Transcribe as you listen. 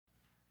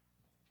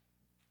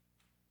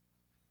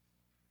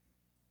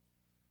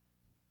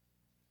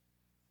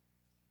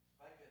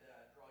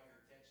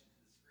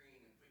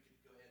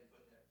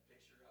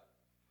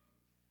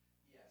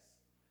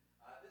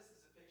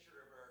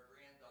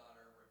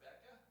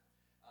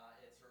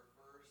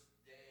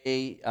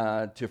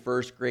to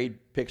first grade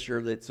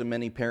picture that so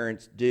many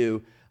parents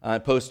do,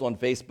 post on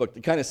Facebook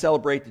to kind of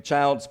celebrate the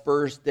child's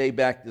first day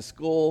back to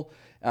school,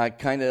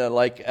 kind of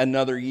like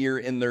another year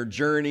in their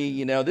journey.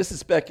 You know, this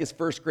is Becca's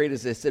first grade,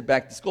 as I said,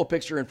 back to school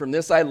picture. And from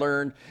this I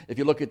learned, if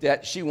you look at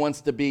that, she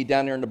wants to be,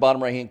 down there in the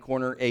bottom right-hand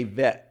corner, a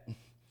vet.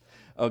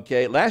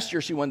 Okay, last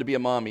year she wanted to be a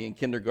mommy in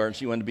kindergarten.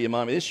 She wanted to be a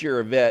mommy. This year,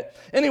 a vet.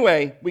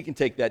 Anyway, we can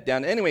take that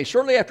down. Anyway,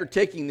 shortly after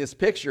taking this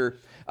picture,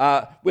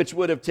 which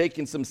would have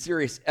taken some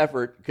serious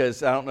effort,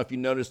 because I don't know if you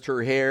noticed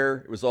her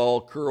hair, it was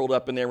all curled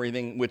up and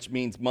everything, which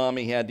means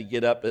mommy had to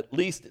get up at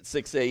least at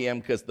 6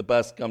 a.m. because the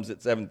bus comes at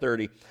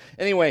 7:30.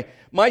 Anyway,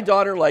 my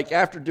daughter,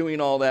 after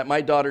doing all that,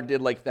 my daughter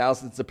did like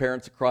thousands of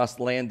parents across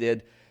the land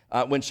did,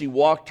 when she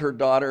walked her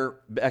daughter,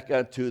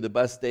 Becca, to the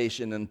bus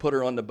station and put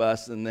her on the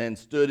bus and then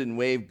stood and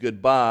waved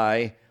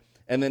goodbye,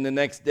 and then the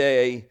next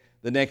day,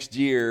 the next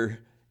year,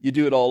 you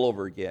do it all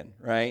over again,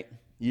 right?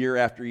 Year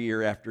after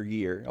year after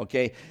year,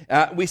 okay?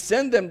 We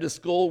send them to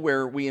school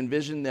where we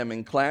envision them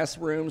in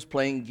classrooms,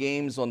 playing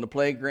games on the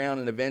playground,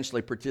 and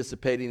eventually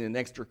participating in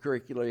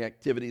extracurricular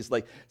activities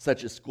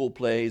such as school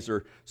plays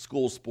or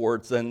school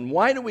sports. And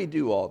why do we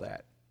do all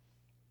that?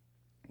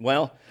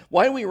 Well,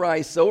 why do we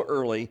rise so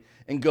early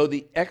and go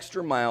the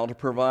extra mile to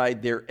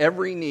provide their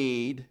every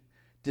need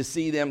to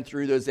see them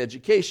through those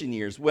education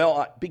years?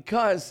 Well,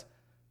 because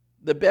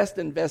the best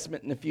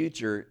investment in the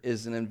future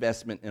is an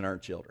investment in our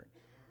children,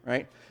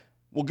 right?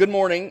 Well, good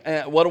morning.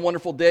 What a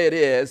wonderful day it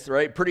is,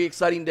 right? Pretty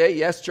exciting day.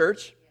 Yes,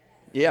 church?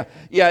 Yeah.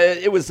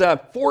 It was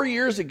 4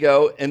 years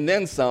ago and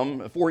then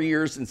some, 4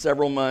 years and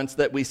several months,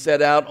 that we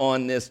set out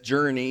on this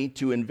journey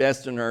to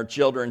invest in our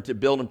children, to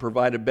build and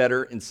provide a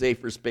better and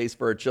safer space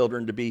for our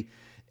children to be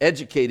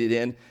educated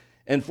in.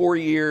 And 4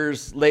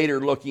 years later,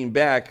 looking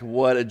back,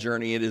 what a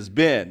journey it has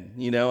been.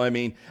 You know, I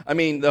mean,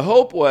 the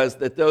hope was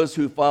that those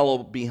who follow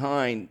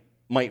behind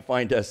might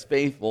find us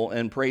faithful,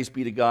 and praise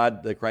be to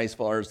God, the Christ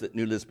followers at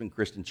New Lisbon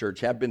Christian Church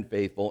have been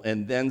faithful,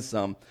 and then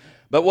some.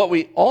 But what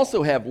we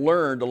also have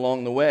learned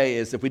along the way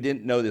is, if we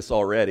didn't know this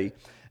already,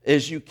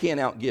 is you can't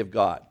outgive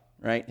God,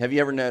 right? Have you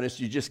ever noticed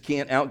you just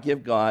can't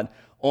outgive God?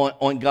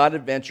 On God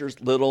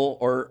adventures, little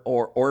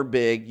or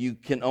big, you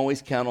can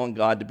always count on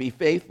God to be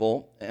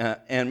faithful.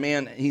 And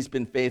man, he's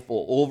been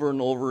faithful over and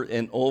over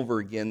and over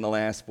again the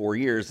last 4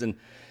 years. And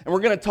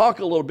we're going to talk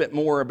a little bit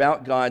more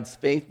about God's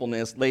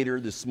faithfulness later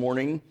this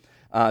morning,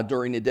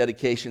 during the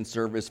dedication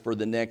service for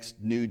the next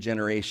new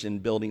generation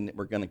building that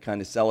we're going to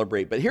kind of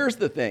celebrate. But here's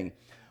the thing.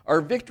 Our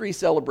victory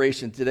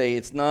celebration today,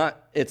 it's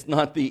not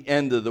the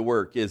end of the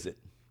work, is it?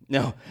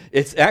 No,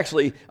 it's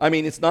actually,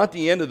 it's not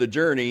the end of the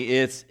journey.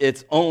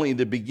 It's only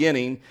the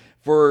beginning.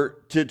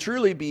 To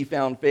truly be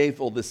found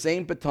faithful, the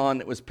same baton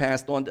that was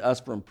passed on to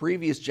us from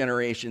previous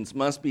generations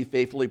must be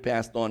faithfully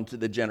passed on to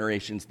the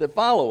generations that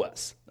follow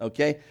us,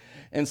 okay?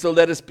 And so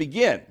let us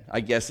begin,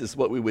 I guess is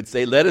what we would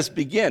say. Let us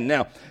begin.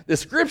 Now, the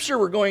scripture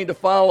we're going to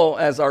follow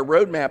as our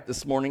roadmap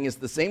this morning is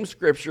the same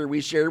scripture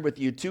we shared with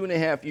you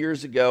 2.5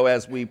 years ago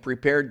as we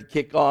prepared to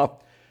kick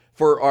off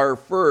for our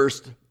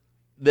first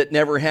that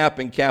never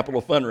happened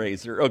capital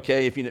fundraiser.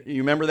 Okay, if you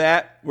remember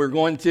that, we're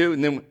going to,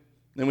 and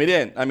then we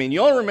didn't.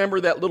 You all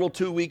remember that little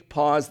 2-week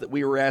pause that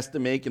we were asked to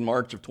make in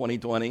March of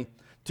 2020?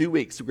 2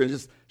 weeks. We're going to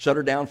just shut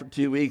her down for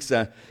 2 weeks.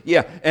 And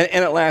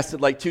it lasted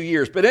like 2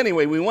 years. But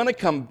anyway, we want to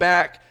come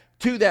back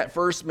to that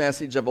first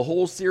message of a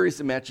whole series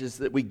of messages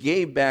that we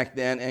gave back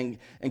then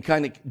and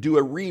kind of do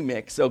a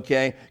remix,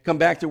 okay? Come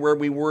back to where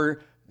we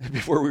were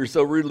before we were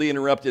so rudely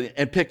interrupted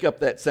and pick up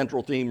that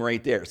central theme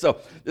right there. So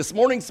this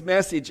morning's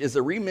message is a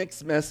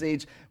remixed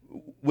message,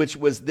 which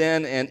was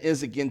then and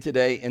is again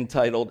today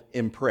entitled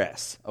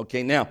Impress.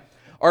 Okay, now,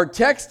 our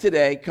text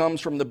today comes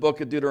from the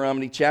book of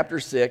Deuteronomy chapter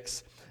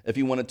 6, if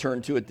you want to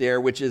turn to it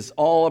there, which is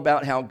all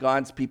about how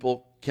God's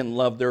people can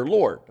love their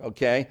Lord,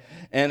 okay?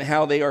 And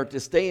how they are to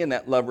stay in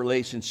that love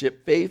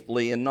relationship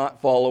faithfully and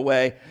not fall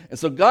away. And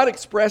so God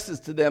expresses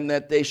to them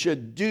that they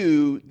should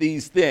do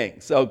these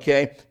things,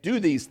 okay? Do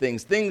these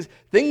things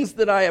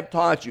that I have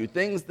taught you,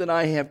 things that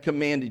I have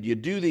commanded you,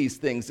 do these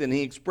things. And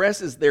he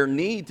expresses their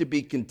need to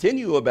be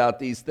continual about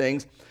these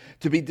things,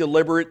 to be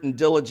deliberate and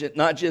diligent,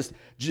 not just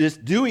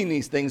doing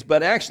these things,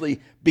 but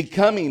actually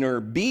becoming or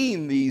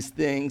being these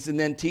things and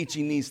then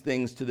teaching these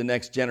things to the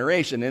next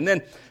generation. And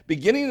then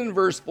beginning in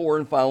verse 4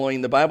 and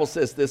following, the Bible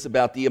says this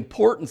about the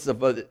importance of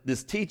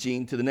this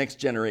teaching to the next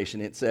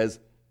generation. It says,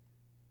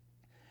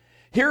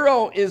 "Hear,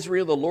 O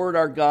Israel, the Lord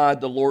our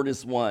God, the Lord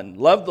is one.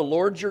 Love the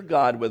Lord your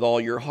God with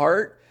all your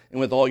heart and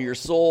with all your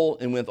soul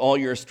and with all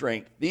your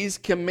strength. These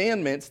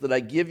commandments that I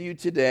give you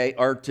today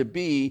are to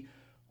be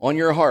on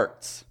your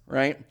hearts,"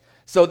 right?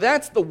 So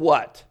that's the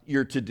what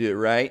you're to do,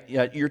 right?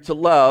 You're to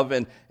love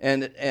and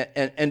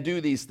do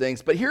these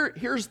things. But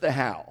here's the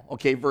how.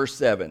 Okay, verse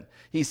 7.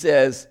 He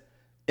says,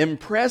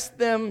 impress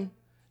them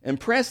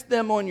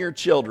on your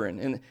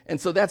children. And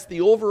so that's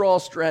the overall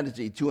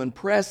strategy, to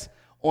impress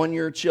on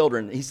your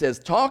children. He says,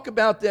 talk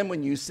about them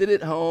when you sit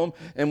at home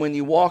and when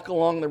you walk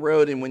along the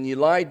road and when you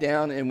lie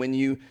down and when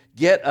you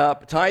get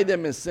up. Tie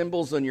them as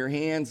symbols on your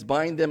hands,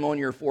 bind them on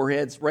your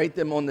foreheads, write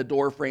them on the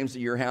door frames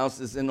of your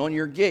houses and on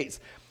your gates.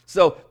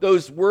 So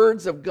those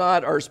words of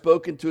God are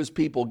spoken to his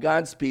people,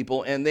 God's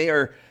people, and they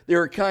are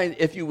kind,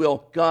 if you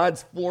will,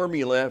 God's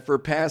formula for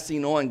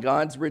passing on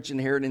God's rich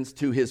inheritance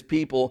to his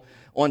people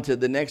onto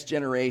the next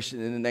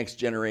generation and the next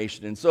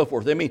generation and so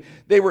forth. I mean,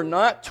 they were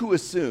not to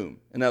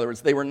assume, in other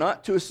words, they were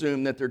not to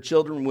assume that their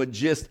children would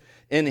just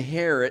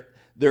inherit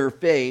their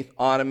faith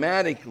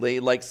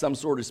automatically like some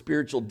sort of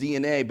spiritual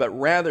DNA, but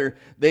rather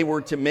they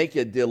were to make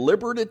a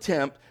deliberate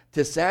attempt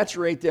to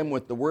saturate them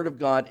with the Word of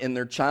God in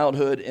their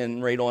childhood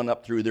and right on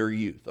up through their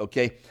youth,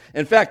 okay?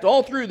 In fact,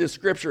 all through the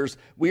Scriptures,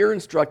 we are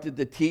instructed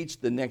to teach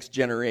the next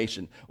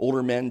generation.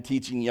 Older men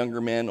teaching younger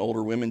men,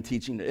 older women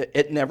teaching.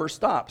 It never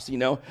stops,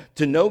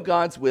 to know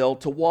God's will,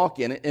 to walk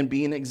in it, and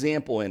be an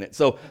example in it.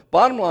 So,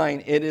 bottom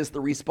line, it is the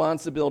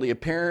responsibility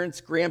of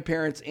parents,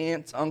 grandparents,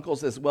 aunts,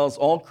 uncles, as well as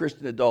all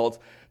Christian adults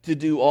to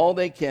do all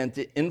they can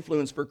to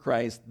influence for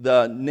Christ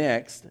the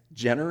next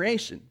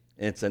generation.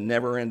 It's a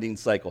never-ending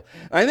cycle.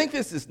 I think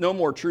this is no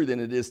more true than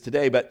it is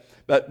today, but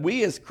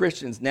we as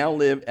Christians now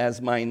live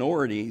as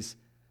minorities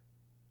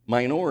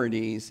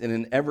in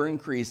an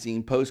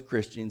ever-increasing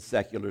post-Christian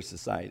secular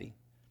society.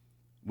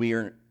 We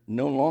are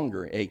no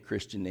longer a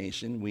Christian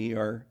nation. We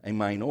are a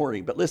minority.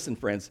 But listen,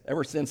 friends,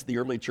 ever since the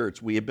early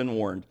church, we have been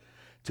warned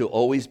to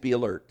always be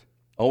alert.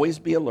 Always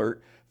be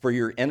alert, for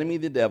your enemy,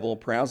 the devil,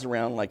 prowls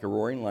around like a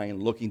roaring lion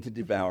looking to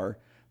devour.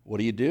 What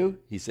do?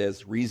 He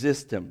says,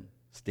 resist him,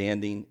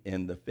 standing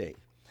in the faith.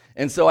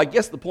 And so I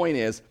guess the point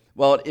is,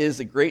 while it is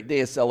a great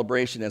day of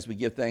celebration as we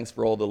give thanks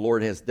for all the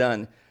Lord has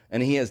done,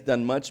 and he has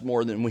done much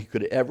more than we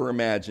could ever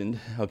imagined,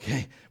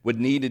 okay, what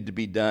needed to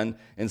be done,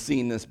 and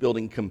seeing this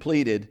building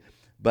completed,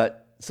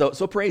 but so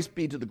praise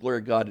be to the glory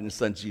of God and his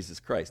Son, Jesus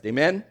Christ.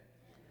 Amen?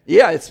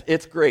 Yeah,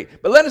 it's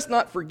great. But let us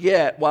not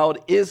forget, while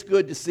it is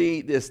good to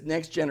see this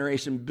next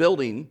generation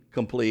building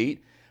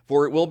complete,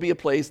 for it will be a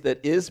place that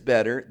is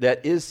better,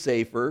 that is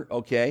safer,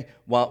 okay,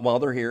 while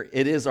they're here.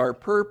 It is our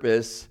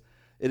purpose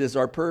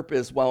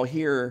while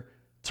here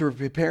to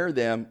prepare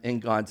them in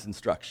God's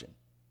instruction,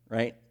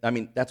 right? I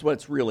mean, that's what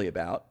it's really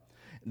about.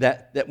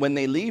 That when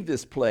they leave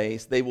this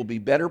place, they will be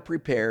better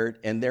prepared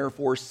and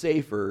therefore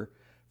safer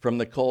from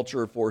the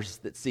culture of forces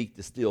that seek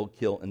to steal,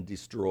 kill, and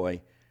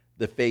destroy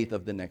the faith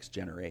of the next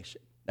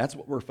generation. That's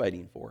what we're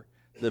fighting for,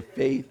 the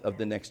faith of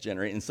the next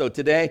generation. And so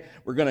today,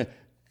 we're going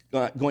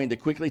to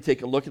quickly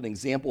take a look at an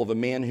example of a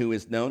man who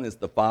is known as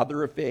the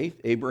father of faith,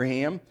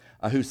 Abraham,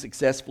 who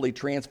successfully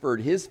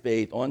transferred his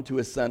faith onto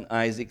his son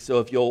Isaac.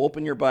 So if you'll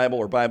open your Bible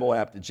or Bible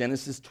app to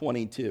Genesis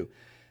 22.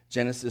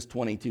 Genesis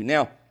 22.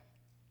 Now,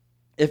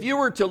 if you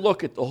were to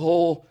look at the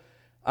whole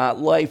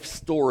life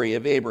story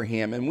of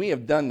Abraham, and we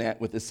have done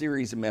that with a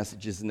series of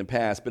messages in the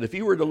past, but if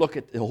you were to look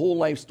at the whole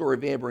life story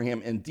of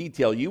Abraham in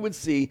detail, you would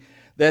see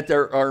that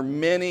there are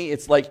many,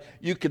 it's like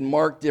you can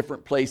mark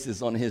different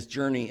places on his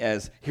journey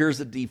as here's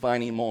a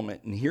defining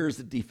moment, and here's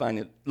a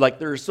defining, like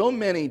there are so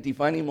many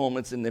defining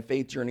moments in the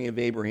faith journey of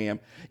Abraham,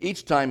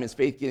 each time his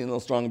faith getting a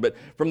little stronger, but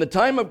from the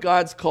time of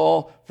God's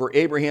call for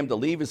Abraham to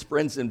leave his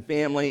friends and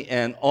family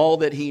and all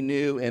that he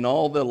knew and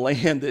all the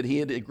land that he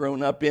had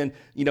grown up in,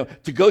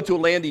 to go to a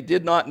land he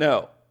did not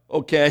know,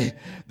 okay,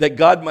 that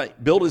God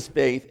might build his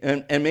faith.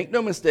 And make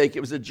no mistake,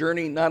 it was a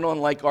journey not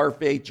unlike our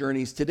faith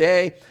journeys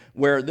today,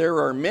 where there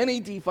are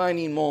many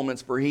defining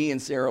moments for he and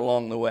Sarah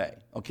along the way,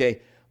 okay?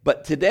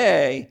 But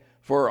today,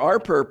 for our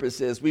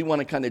purposes, we want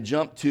to kind of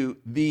jump to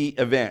the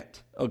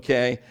event,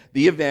 okay?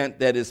 The event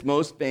that is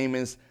most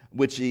famous,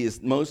 which he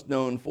is most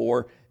known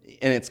for,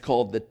 and it's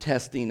called the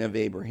testing of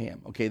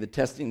Abraham, okay? The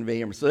testing of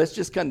Abraham. So let's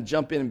just kind of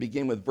jump in and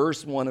begin with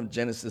verse 1 of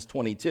Genesis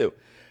 22.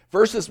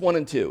 Verses 1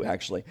 and 2,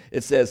 actually.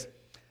 It says,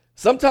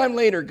 sometime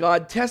later,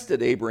 God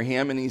tested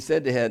Abraham, and he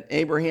said to him,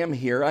 Abraham,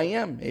 here I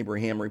am,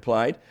 Abraham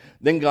replied.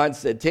 Then God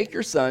said, take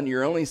your son,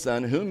 your only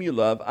son, whom you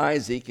love,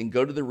 Isaac, and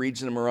go to the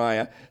region of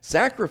Moriah.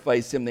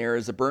 Sacrifice him there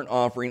as a burnt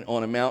offering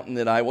on a mountain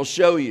that I will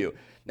show you.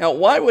 Now,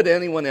 why would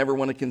anyone ever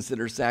want to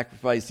consider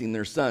sacrificing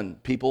their son?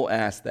 People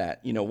ask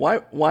that.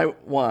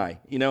 Why?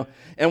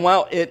 And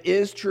while it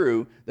is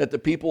true that the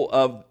people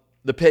of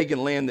the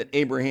pagan land that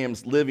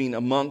Abraham's living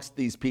amongst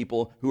these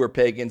people who are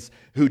pagans,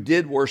 who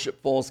did worship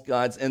false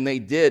gods, and they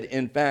did,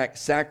 in fact,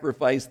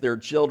 sacrifice their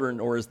children,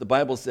 or as the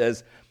Bible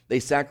says, they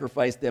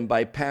sacrificed them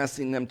by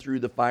passing them through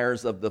the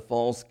fires of the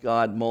false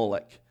god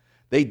Moloch.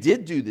 They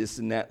did do this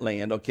in that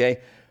land, okay?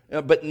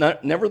 But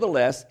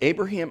nevertheless,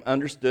 Abraham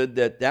understood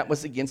that that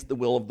was against the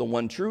will of the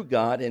one true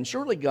God, and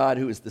surely God,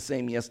 who is the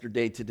same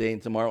yesterday, today,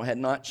 and tomorrow, had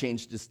not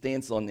changed his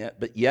stance on that,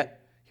 but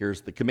yet,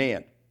 here's the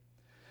command.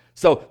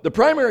 So the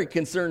primary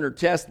concern or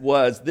test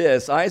was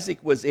this: Isaac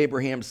was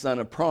Abraham's son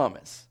of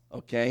promise,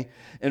 okay?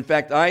 In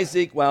fact,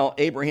 Isaac, while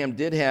Abraham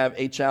did have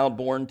a child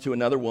born to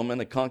another woman,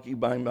 a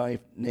concubine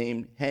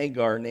named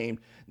Hagar, named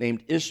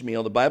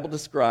Ishmael, the Bible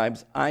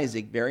describes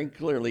Isaac very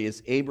clearly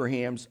as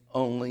Abraham's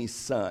only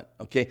son,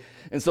 okay?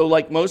 And so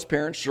like most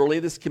parents, surely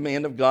this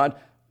command of God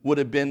would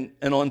have been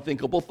an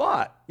unthinkable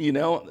thought,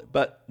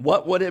 But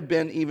what would have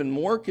been even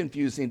more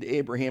confusing to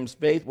Abraham's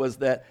faith was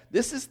that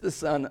this is the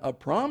son of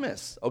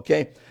promise,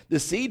 okay? The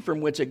seed from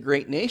which a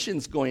great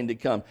nation's going to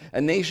come, a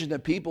nation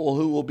of people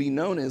who will be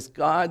known as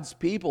God's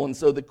people. And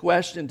so the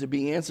question to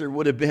be answered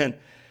would have been,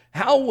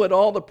 how would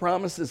all the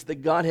promises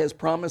that God has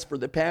promised for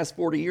the past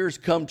 40 years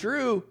come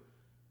true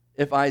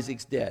if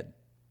Isaac's dead?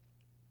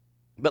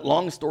 But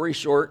long story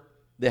short,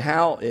 the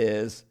how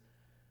is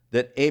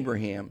that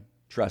Abraham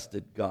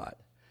trusted God.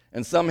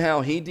 And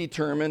somehow he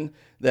determined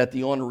that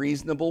the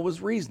unreasonable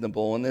was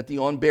reasonable and that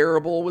the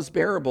unbearable was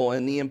bearable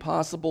and the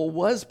impossible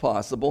was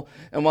possible.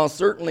 And while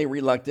certainly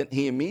reluctant,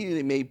 he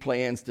immediately made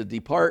plans to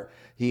depart.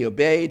 He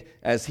obeyed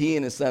as he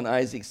and his son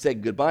Isaac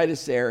said goodbye to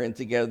Sarah, and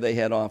together they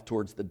head off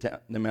towards the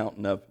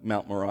mountain of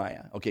Mount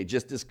Moriah. Okay,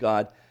 just as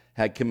God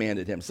had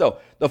commanded him. So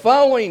the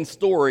following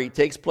story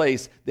takes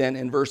place then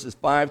in verses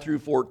 5 through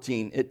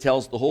 14. It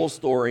tells the whole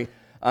story.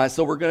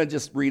 So we're going to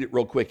just read it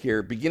real quick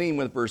here. Beginning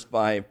with verse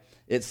 5,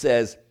 it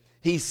says,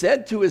 "He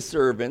said to his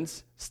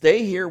servants,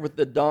 'Stay here with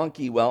the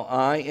donkey while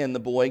I and the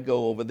boy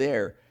go over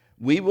there.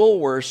 We will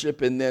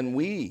worship, and then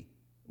we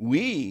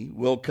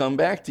will come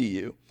back to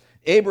you.'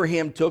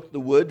 Abraham took the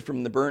wood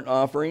from the burnt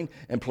offering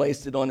and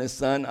placed it on his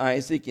son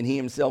Isaac, and he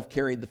himself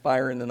carried the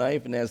fire and the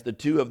knife. And as the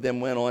two of them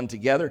went on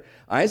together,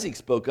 Isaac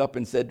spoke up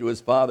and said to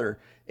his father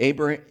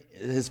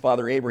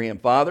Abraham,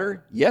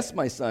 'Father?' 'Yes,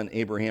 my son,'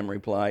 Abraham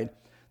replied.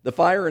 'The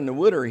fire and the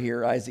wood are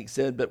here,' Isaac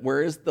said, 'but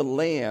where is the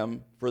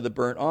lamb for the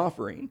burnt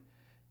offering?'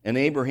 And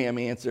Abraham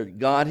answered,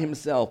 'God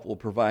himself will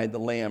provide the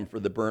lamb for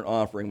the burnt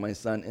offering, my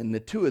son.' And the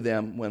two of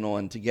them went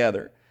on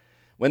together.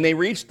 When they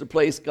reached the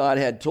place God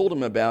had told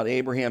him about,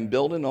 Abraham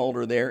built an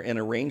altar there and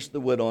arranged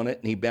the wood on it.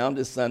 And he bound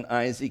his son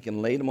Isaac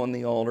and laid him on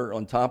the altar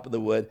on top of the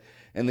wood.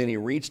 And then he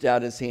reached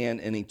out his hand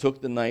and he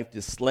took the knife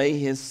to slay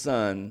his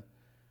son.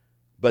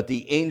 But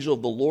the angel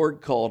of the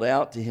Lord called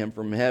out to him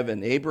from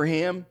heaven,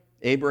 'Abraham,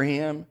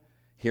 Abraham.'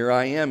 'Here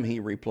I am,' he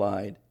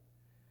replied.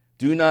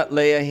 'Do not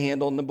lay a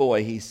hand on the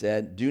boy,' he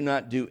said. 'Do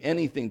not do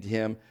anything to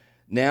him.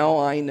 Now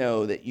I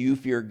know that you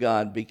fear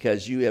God,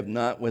 because you have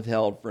not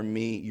withheld from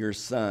me your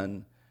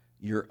son,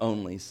 your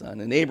only son.'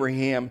 And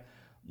Abraham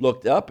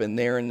looked up, and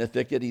there in the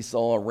thicket he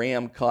saw a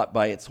ram caught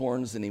by its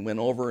horns, and he went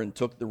over and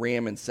took the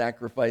ram and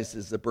sacrificed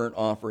as a burnt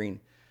offering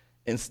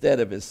instead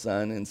of his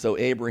son. And so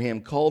Abraham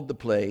called the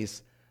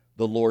place,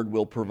 'The Lord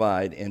will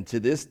provide.' And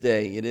to this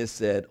day it is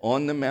said,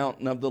 'On the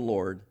mountain of the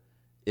Lord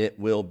it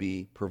will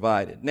be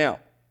provided.'" Now,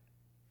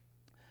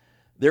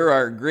 there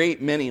are a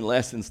great many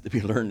lessons to be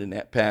learned in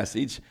that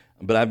passage,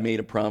 but I've made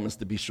a promise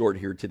to be short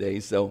here today,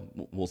 so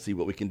we'll see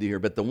what we can do here.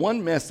 But the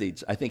one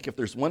message, I think if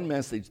there's one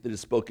message that is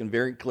spoken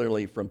very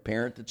clearly from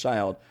parent to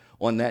child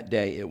on that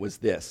day, it was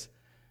this: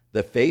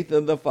 the faith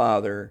of the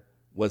father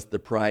was the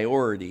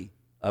priority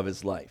of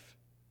his life.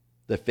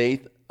 The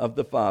faith of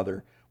the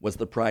father was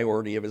the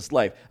priority of his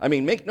life. I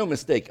mean, make no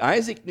mistake,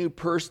 Isaac knew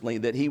personally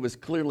that he was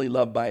clearly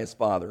loved by his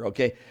father,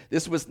 okay?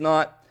 This was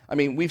not,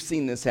 we've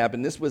seen this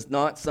happen. This was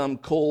not some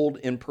cold,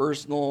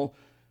 impersonal,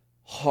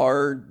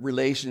 hard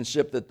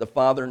relationship that the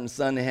father and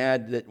son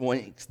had that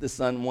makes the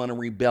son want to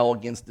rebel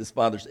against his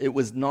father. It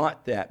was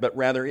not that, but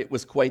rather it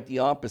was quite the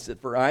opposite.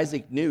 For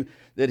Isaac knew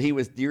that he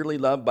was dearly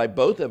loved by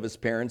both of his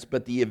parents,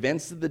 but the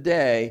events of the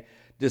day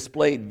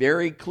displayed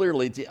very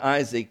clearly to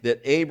Isaac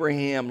that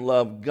Abraham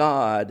loved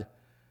God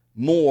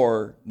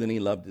more than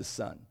he loved his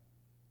son.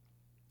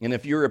 And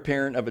if you're a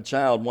parent of a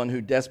child, one who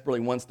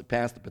desperately wants to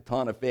pass the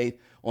baton of faith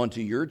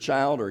onto your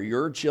child or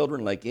your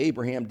children like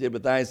Abraham did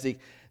with Isaac,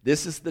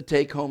 this is the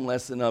take-home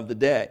lesson of the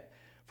day.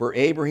 For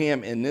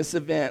Abraham in this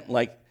event,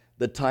 like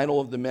the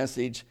title of the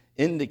message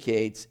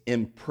indicates,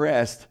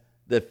 impressed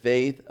the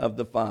faith of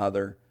the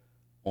father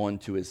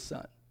onto his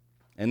son.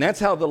 And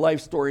that's how the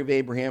life story of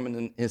Abraham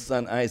and his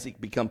son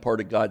Isaac become part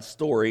of God's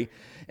story.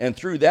 And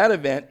through that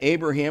event,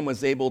 Abraham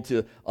was able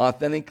to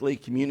authentically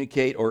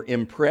communicate or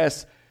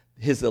impress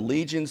his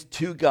allegiance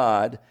to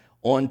God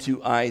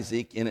onto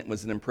Isaac, and it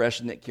was an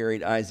impression that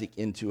carried Isaac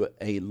into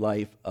a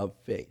life of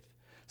faith.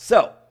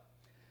 So,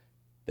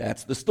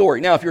 that's the story.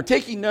 Now, if you're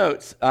taking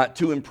notes,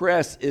 to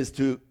impress is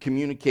to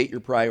communicate your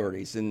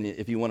priorities. And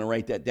if you want to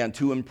write that down,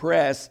 to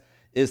impress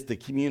is to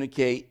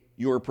communicate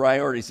your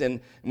priorities. And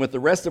with the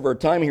rest of our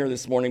time here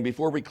this morning,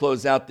 before we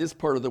close out this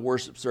part of the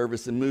worship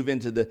service and move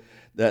into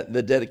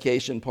the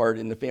dedication part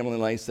in the Family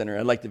Life Center,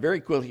 I'd like to very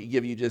quickly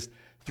give you just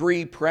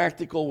 3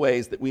 practical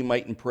ways that we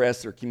might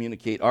impress or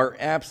communicate our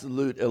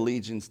absolute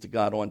allegiance to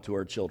God onto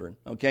our children.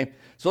 Okay?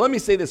 So let me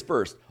say this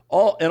first.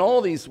 In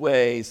all these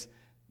ways,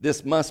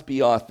 this must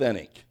be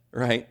authentic,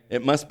 right?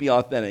 It must be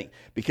authentic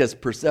because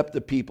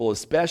perceptive people,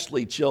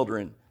 especially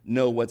children,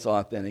 know what's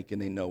authentic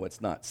and they know what's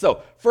not.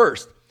 So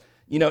first,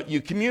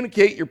 you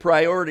communicate your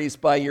priorities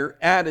by your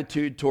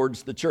attitude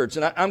towards the church.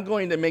 And I'm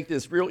going to make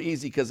this real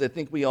easy because I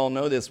think we all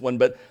know this one.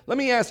 But let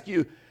me ask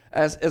you,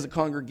 as a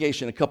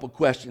congregation, a couple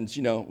questions,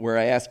 where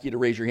I ask you to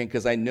raise your hand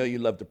because I know you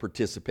love to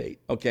participate,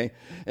 okay?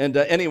 And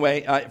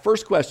anyway,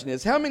 first question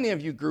is, how many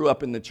of you grew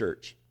up in the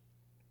church?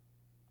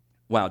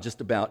 Wow,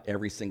 just about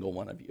every single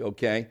one of you,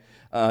 okay?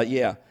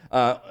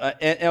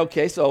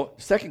 Okay, so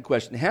second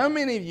question. How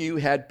many of you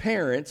had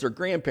parents or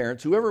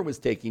grandparents, whoever was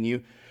taking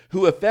you,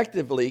 who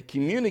effectively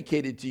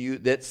communicated to you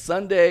that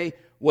Sunday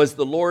was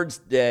the Lord's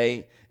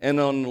day, and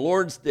on the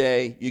Lord's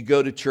day, you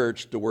go to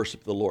church to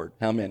worship the Lord?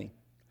 How many?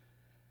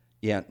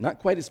 Yeah, not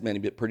quite as many,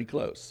 but pretty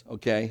close,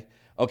 okay?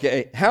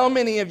 Okay, how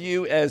many of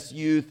you as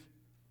youth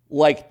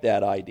liked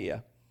that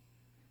idea?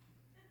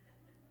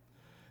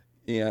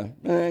 Yeah,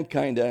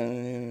 kind of,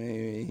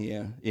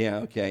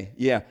 okay.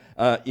 Yeah,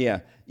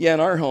 in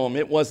our home,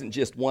 it wasn't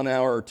just 1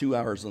 hour or 2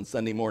 hours on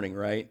Sunday morning,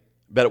 right?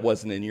 Bet it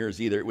wasn't in yours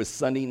either. It was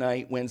Sunday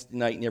night, Wednesday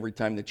night, and every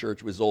time the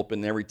church was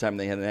open, every time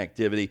they had an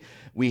activity,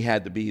 we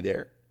had to be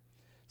there.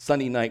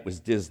 Sunday night was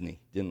Disney.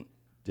 Didn't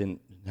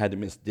had to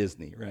miss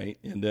Disney, right?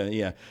 And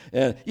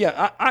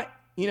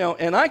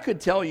and I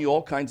could tell you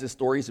all kinds of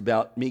stories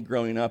about me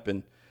growing up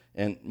and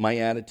my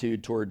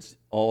attitude towards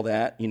all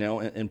that,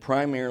 and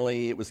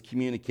primarily it was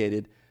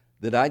communicated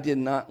that I did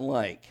not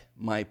like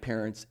my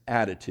parents'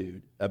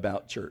 attitude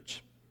about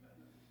church.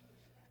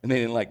 And they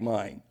didn't like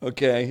mine,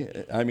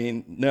 okay? I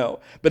mean,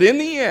 no. But in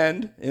the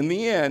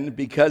end,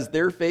 because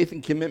their faith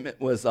and commitment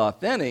was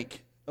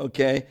authentic,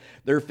 okay,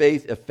 their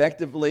faith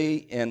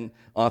effectively and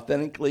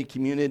authentically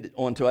communicated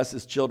onto us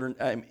as children.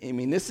 I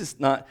mean, this is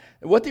not,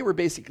 what they were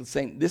basically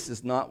saying, this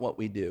is not what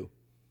we do.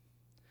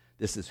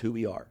 This is who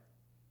we are,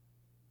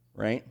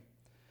 right?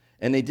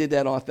 And they did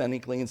that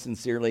authentically and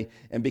sincerely.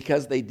 And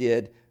because they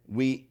did,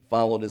 we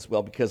followed as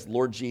well, because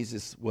Lord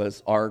Jesus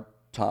was our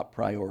top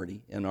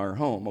priority in our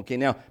home. Okay,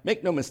 now,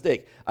 make no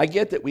mistake, I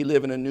get that we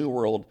live in a new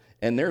world,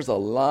 and there's a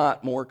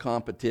lot more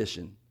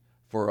competition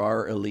for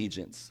our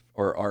allegiance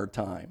or our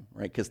time,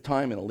 right? Because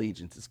time and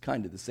allegiance is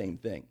kind of the same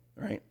thing,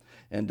 right?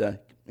 And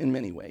in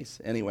many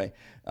ways, anyway.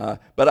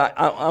 But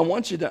I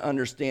want you to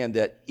understand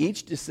that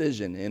each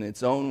decision in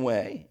its own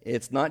way,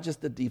 it's not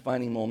just a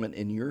defining moment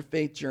in your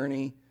faith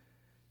journey,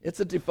 it's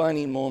a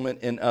defining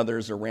moment in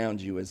others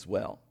around you as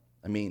well.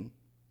 I mean,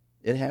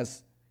 it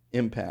has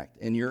impact.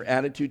 And your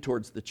attitude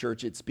towards the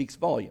church, it speaks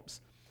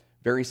volumes,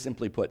 very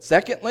simply put.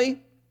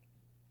 Secondly,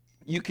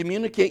 you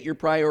communicate your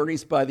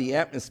priorities by the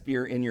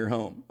atmosphere in your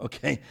home,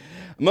 okay?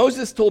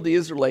 Moses told the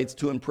Israelites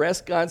to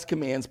impress God's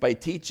commands by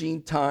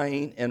teaching,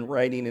 tying, and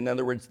writing. In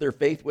other words, their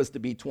faith was to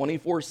be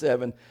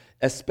 24/7,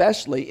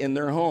 especially in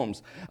their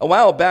homes. A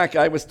while back,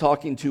 I was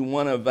talking to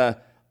one of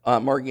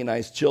Margie and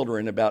I's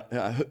children about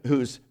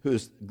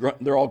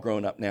they're all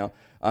grown up now,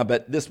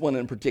 but this one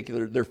in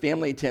particular, their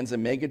family attends a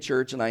mega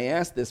church, and I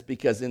asked this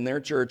because in their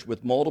church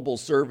with multiple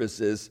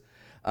services,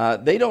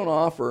 they don't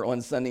offer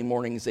on Sunday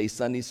mornings a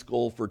Sunday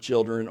school for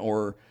children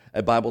or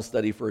a Bible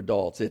study for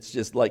adults. It's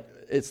just like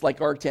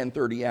our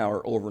 10:30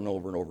 hour over and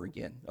over and over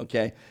again.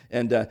 Okay,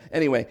 and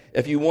anyway,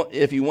 if you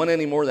want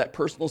any more of that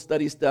personal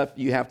study stuff,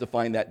 you have to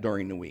find that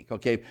during the week.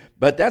 Okay,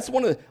 but that's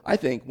I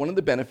think one of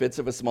the benefits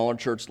of a smaller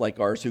church like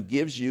ours, who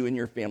gives you and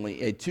your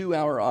family a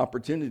 2-hour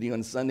opportunity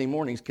on Sunday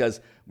mornings,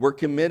 because we're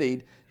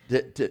committed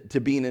to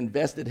being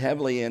invested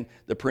heavily in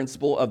the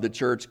principle of the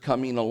church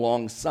coming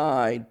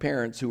alongside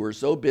parents who are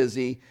so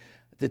busy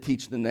to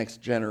teach the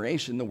next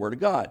generation the Word of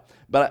God.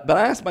 But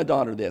I asked my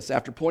daughter this,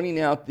 after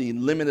pointing out the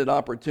limited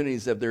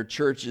opportunities of their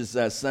church's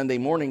Sunday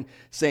morning,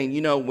 saying,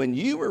 when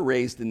you were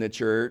raised in the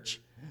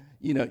church,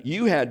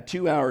 you had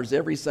 2 hours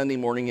every Sunday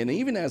morning, and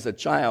even as a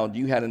child,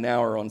 you had an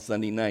hour on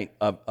Sunday night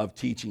of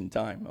teaching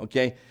time,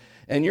 okay?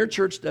 And your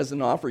church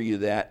doesn't offer you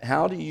that.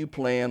 How do you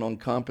plan on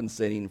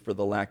compensating for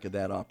the lack of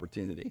that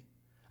opportunity?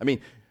 I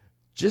mean,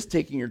 just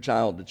taking your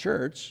child to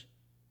church,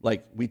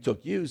 like we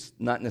took you, is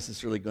not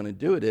necessarily going to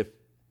do it if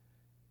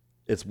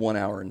it's 1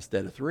 hour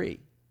instead of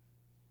 3.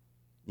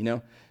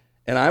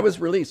 And I was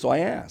relieved, so I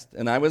asked,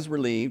 and I was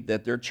relieved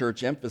that their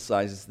church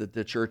emphasizes that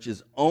the church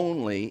is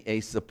only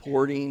a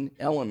supporting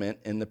element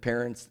in the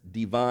parents'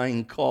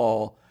 divine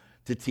call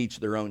to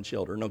teach their own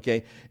children,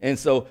 okay? And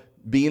so,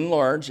 being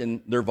large and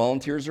their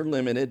volunteers are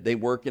limited, they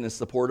work in a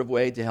supportive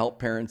way to help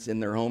parents in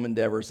their home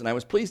endeavors. And I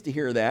was pleased to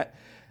hear that.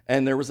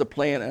 And there was a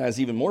plan, and I was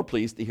even more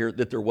pleased to hear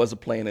that there was a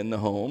plan in the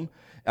home,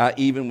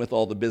 even with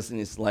all the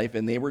business life.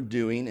 And they were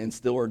doing and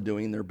still are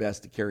doing their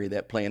best to carry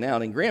that plan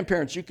out. And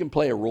grandparents, you can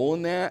play a role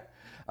in that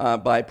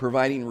by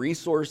providing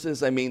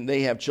resources. I mean,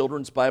 they have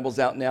children's Bibles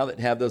out now that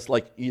have those,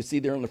 like you see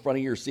there on the front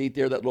of your seat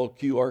there, that little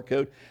QR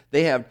code.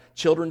 They have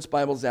children's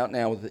Bibles out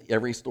now with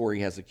every story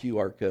has a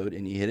QR code,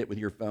 and you hit it with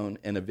your phone,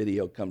 and a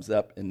video comes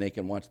up, and they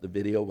can watch the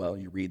video while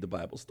you read the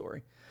Bible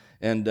story.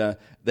 And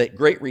that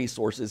great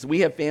resources. We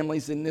have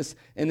families in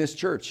this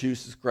church who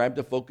subscribe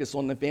to Focus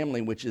on the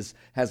Family, which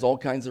has all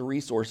kinds of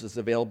resources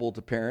available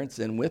to parents.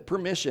 And with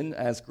permission,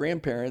 as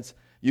grandparents,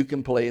 you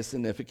can play a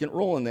significant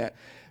role in that.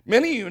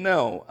 Many of you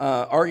know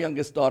our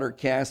youngest daughter,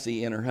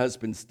 Cassie, and her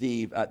husband,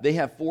 Steve, they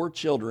have 4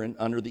 children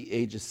under the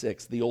age of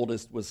 6. The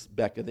oldest was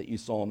Becca that you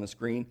saw on the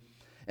screen.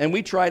 And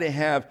we try to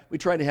have the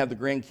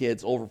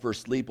grandkids over for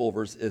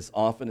sleepovers as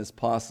often as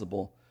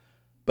possible,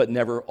 but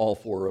never all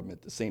 4 of them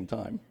at the same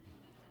time.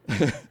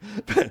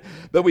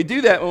 but we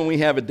do that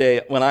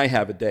when I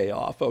have a day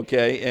off,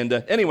 okay? And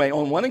anyway,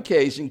 on one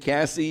occasion,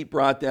 Cassie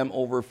brought them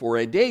over for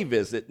a day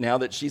visit. Now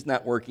that she's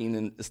not working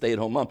and a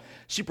stay-at-home mom,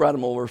 she brought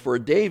them over for a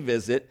day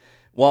visit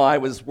while I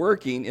was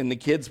working, and the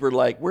kids were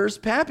like, "Where's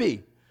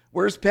Pappy?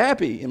 Where's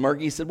Pappy?" And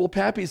Margie said, "Well,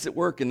 Pappy's at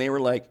work." And they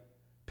were like,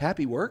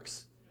 "Pappy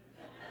works?"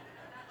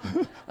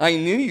 I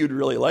knew you'd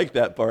really like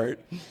that part.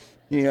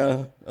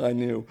 Yeah, I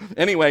knew.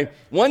 Anyway,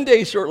 one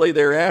day shortly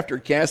thereafter,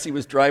 Cassie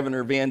was driving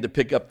her van to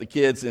pick up the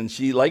kids, and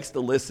she likes to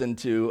listen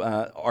to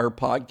our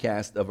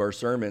podcast of our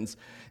sermons.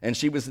 And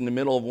she was in the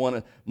middle of one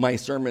of my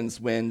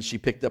sermons when she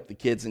picked up the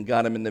kids and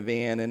got them in the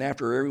van. And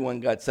after everyone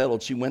got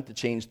settled, she went to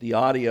change the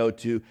audio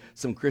to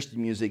some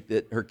Christian music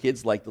that her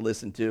kids like to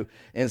listen to.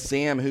 And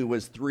Sam, who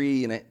was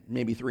 3 and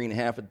maybe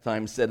 3.5 at the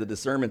time, said to the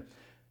sermon,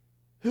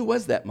 "Who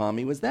was that,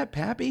 Mommy? Was that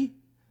Pappy?"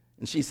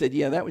 And she said,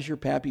 "Yeah, that was your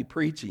Pappy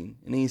preaching."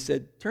 And he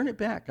said, "Turn it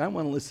back. I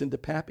want to listen to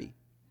Pappy."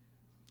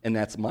 And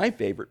that's my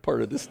favorite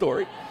part of the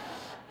story.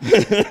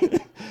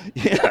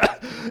 yeah,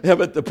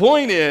 but the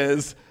point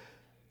is,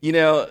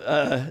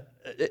 I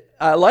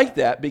like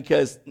that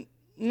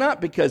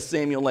not because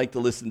Samuel liked to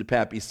listen to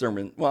Pappy's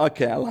sermon. Well,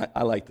 okay,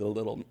 I liked it a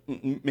little,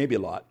 maybe a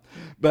lot.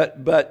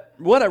 But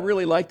what I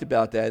really liked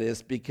about that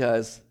is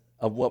because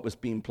of what was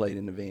being played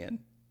in the van.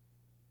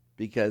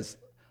 Because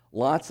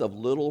lots of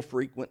little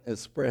frequent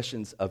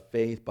expressions of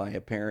faith by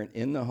a parent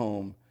in the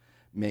home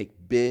make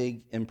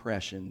big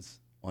impressions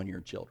on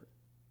your children.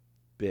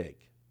 Big.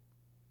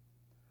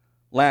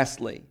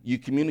 Lastly, you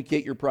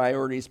communicate your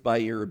priorities by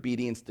your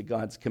obedience to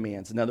God's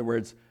commands. In other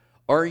words,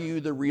 are you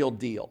the real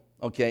deal?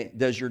 Okay,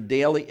 does your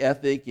daily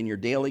ethic and your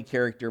daily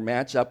character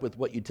match up with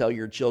what you tell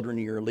your children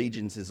your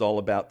allegiance is all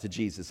about to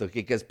Jesus? Okay,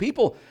 because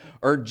people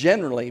are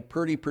generally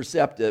pretty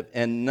perceptive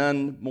and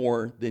none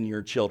more than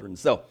your children.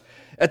 So,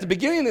 at the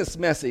beginning of this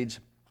message,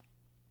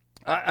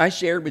 I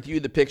shared with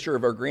you the picture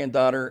of our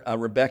granddaughter,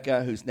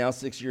 Rebecca, who's now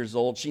 6 years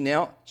old. She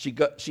now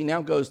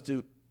goes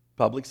to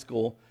public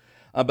school,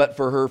 but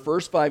for her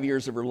first 5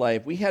 years of her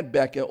life, we had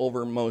Becca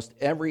over most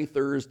every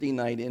Thursday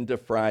night into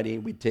Friday.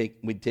 We'd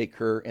take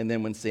her, and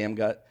then when Sam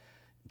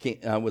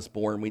was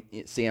born,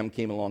 Sam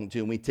came along too,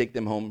 and we'd take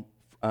them home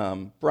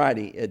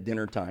Friday at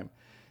dinner time.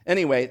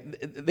 Anyway,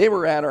 they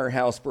were at our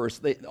house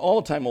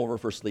all the time over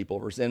for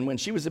sleepovers. And when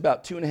she was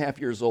about 2.5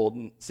 years old,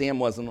 and Sam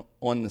wasn't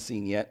on the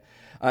scene yet,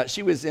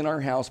 she was in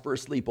our house for a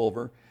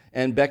sleepover.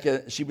 And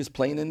Becca, she was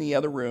playing in the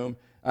other room,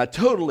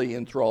 totally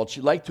enthralled. She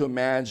liked to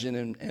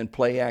imagine and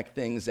play act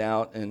things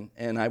out.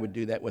 And I would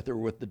do that with her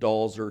with the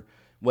dolls or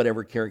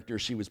whatever character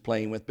she was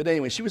playing with. But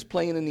anyway, she was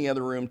playing in the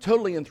other room,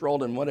 totally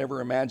enthralled in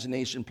whatever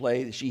imagination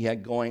play that she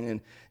had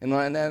going. And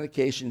on that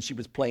occasion, she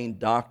was playing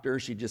doctor.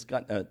 She just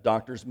got a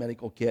doctor's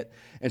medical kit.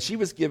 And she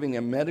was giving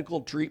a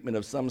medical treatment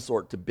of some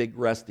sort to Big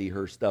Rusty,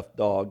 her stuffed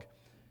dog.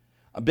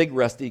 A Big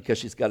Rusty, because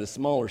she's got a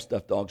smaller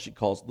stuffed dog she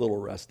calls Little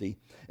Rusty.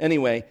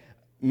 Anyway,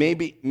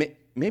 maybe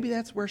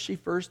that's where she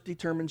first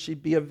determined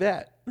she'd be a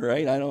vet,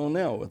 right? I don't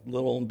know, with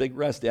Little and Big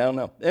Rusty, I don't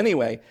know.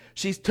 Anyway,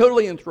 she's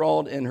totally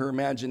enthralled in her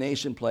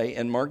imagination play,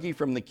 and Margie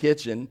from the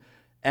kitchen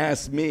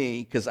asked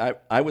me, because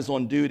I was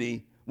on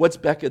duty, "What's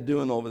Becca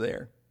doing over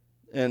there?"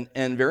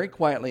 And very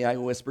quietly I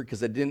whispered,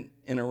 because I didn't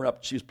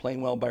interrupt, she was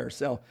playing well by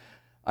herself,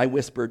 I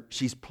whispered,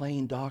 "She's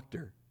playing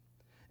doctor."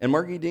 And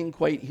Margie didn't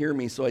quite hear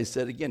me, so I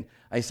said again,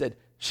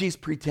 "She's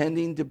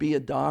pretending to be a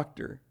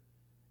doctor."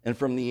 And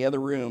from the other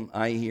room,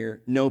 I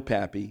hear, "No,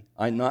 Pappy,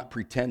 I'm not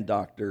pretend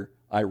doctor,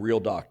 I real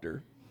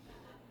doctor."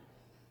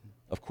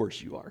 Of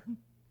course you are.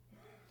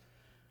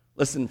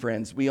 Listen,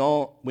 friends, we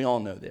all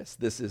know this.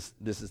 This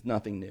is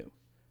nothing new.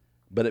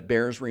 But it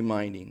bears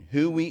reminding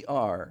who we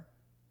are,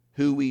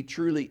 who we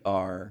truly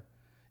are,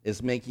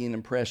 is making an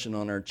impression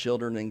on our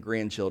children and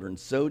grandchildren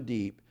so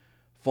deep,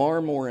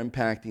 far more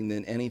impacting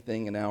than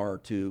anything an hour or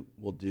two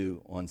will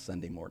do on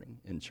Sunday morning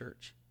in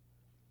church.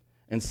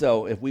 And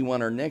so if we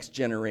want our next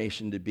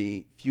generation to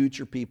be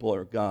future people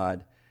of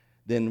God,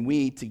 then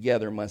we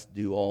together must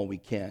do all we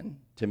can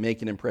to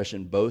make an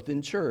impression both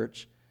in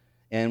church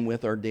and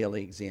with our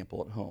daily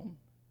example at home.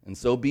 And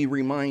so be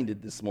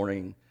reminded this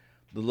morning,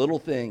 the little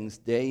things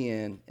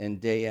day in and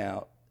day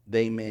out,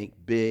 they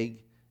make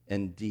big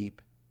and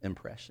deep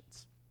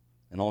impressions.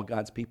 And all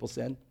God's people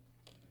said,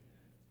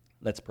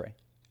 let's pray.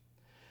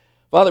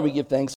 Father, we give thanks